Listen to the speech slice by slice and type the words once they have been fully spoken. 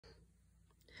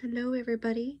Hello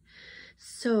everybody.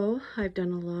 So I've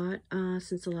done a lot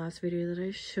since the last video that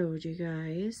I showed you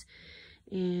guys,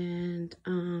 and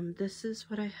this is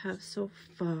what I have so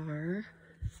far.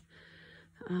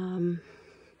 I'm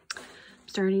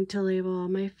starting to label all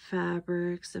my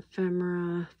fabrics,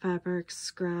 ephemera, fabric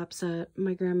scraps that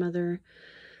my grandmother,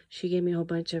 she gave me a whole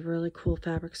bunch of really cool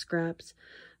fabric scraps.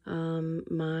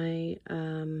 My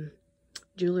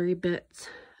jewelry bits,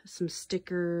 some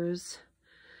stickers,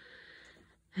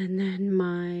 and then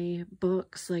my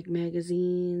books, like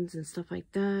magazines and stuff like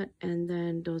that. And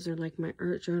then those are like my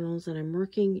art journals that I'm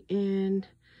working in.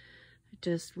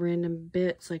 Just random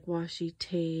bits like washi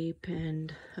tape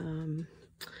and,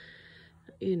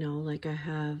 you know, like I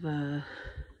have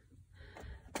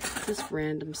just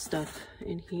random stuff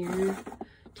in here.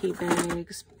 Tea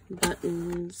bags,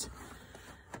 buttons,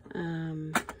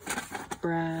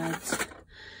 brads.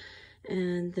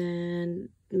 And then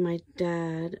my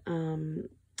dad,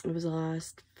 it was the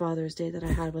last Father's Day that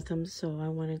I had with him, so I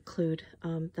want to include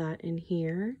that in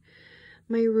here.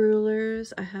 My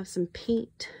rulers, I have some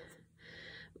paint.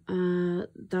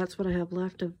 That's what I have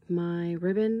left of my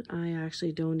ribbon. I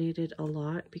actually donated a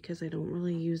lot because I don't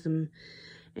really use them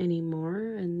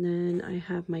anymore. And then I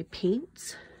have my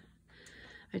paints.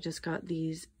 I just got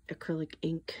these acrylic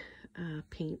ink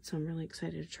paints, so I'm really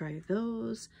excited to try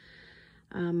those.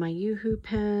 My Yoo-Hoo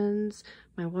pens,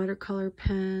 my watercolor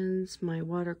pens, my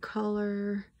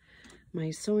watercolor,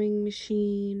 my sewing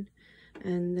machine,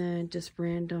 and then just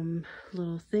random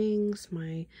little things,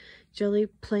 my jelly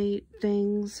plate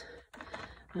things,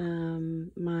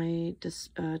 my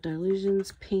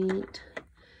Dilutions paint,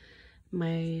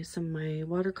 some of my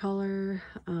watercolor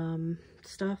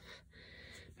stuff,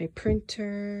 my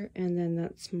printer, and then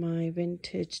that's my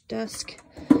vintage desk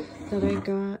that I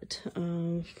got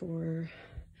for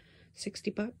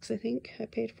 60 bucks, I think I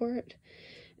paid for it.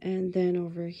 And then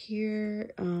over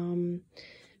here,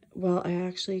 well, I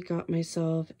actually got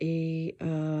myself a,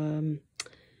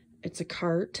 it's a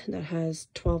cart that has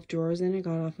 12 drawers in it. I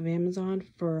got it off of Amazon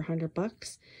for 100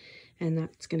 bucks. And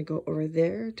that's going to go over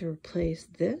there to replace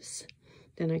this.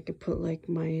 Then I could put like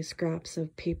my scraps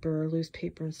of paper, loose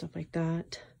paper and stuff like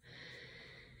that.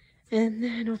 And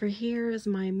then over here is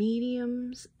my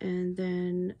mediums, and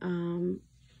then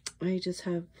I just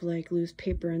have like loose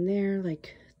paper in there,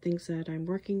 like things that I'm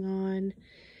working on,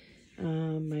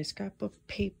 my scrapbook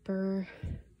paper,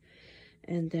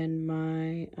 and then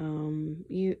my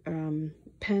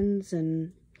pens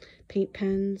and paint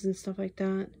pens and stuff like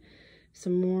that.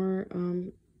 Some more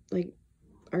like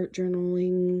art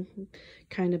journaling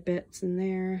kind of bits in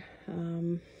there.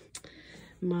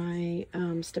 My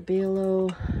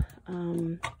Stabilo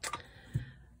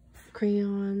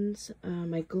crayons,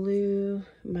 my glue,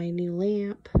 my new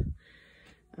lamp,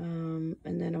 and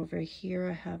then over here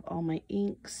I have all my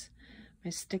inks, my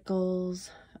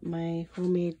stickles, my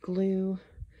homemade glue,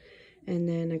 and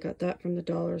then I got that from the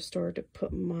dollar store to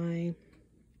put my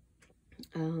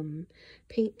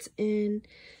paints in.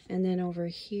 And then over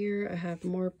here I have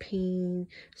more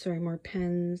more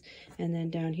pens, and then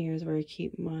down here is where I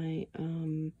keep my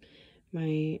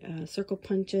circle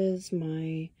punches,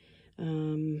 my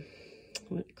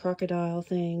crocodile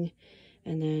thing,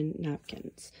 and then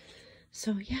napkins.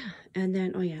 So yeah, and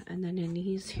then and then in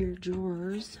these here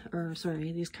drawers, or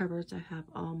sorry, these cupboards, I have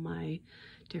all my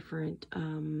different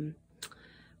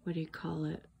what do you call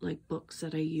it, like books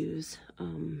that I use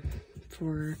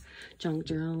for junk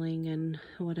journaling and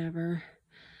whatever.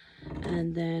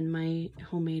 And then my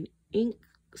homemade ink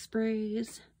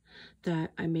sprays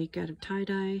that I make out of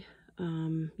tie-dye.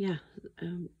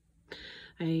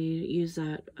 I use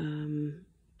that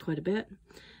quite a bit.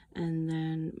 And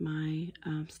then my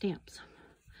stamps.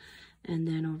 And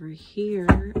then over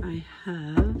here I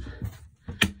have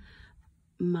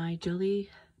my jelly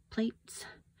plates,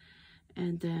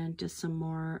 and then just some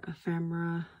more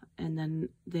ephemera, and then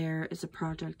there is a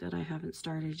project that I haven't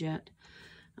started yet.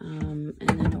 And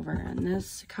then over in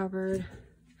this cupboard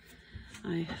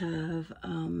I have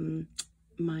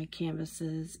my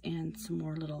canvases and some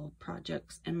more little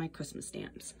projects and my Christmas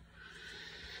stamps.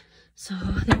 So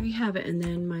there you have it. And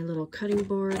then my little cutting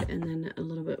board, and then a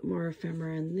little bit more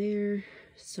ephemera in there.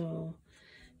 So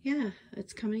yeah,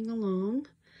 it's coming along.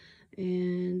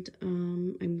 And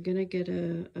I'm gonna get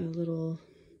a little,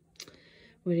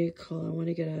 what do you call it? I want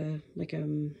to get a, like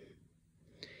you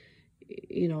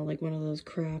know, like one of those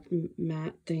craft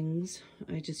mat things.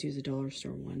 I just use a dollar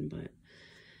store one, but,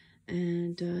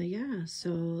 and yeah,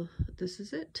 so this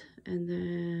is it. And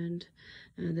then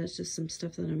that's just some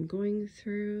stuff that I'm going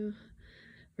through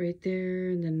right there,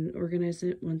 and then organize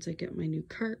it once I get my new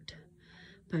cart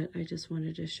but I just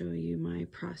wanted to show you my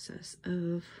process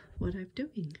of what I'm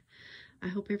doing. I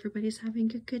hope everybody's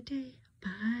having a good day.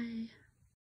 Bye.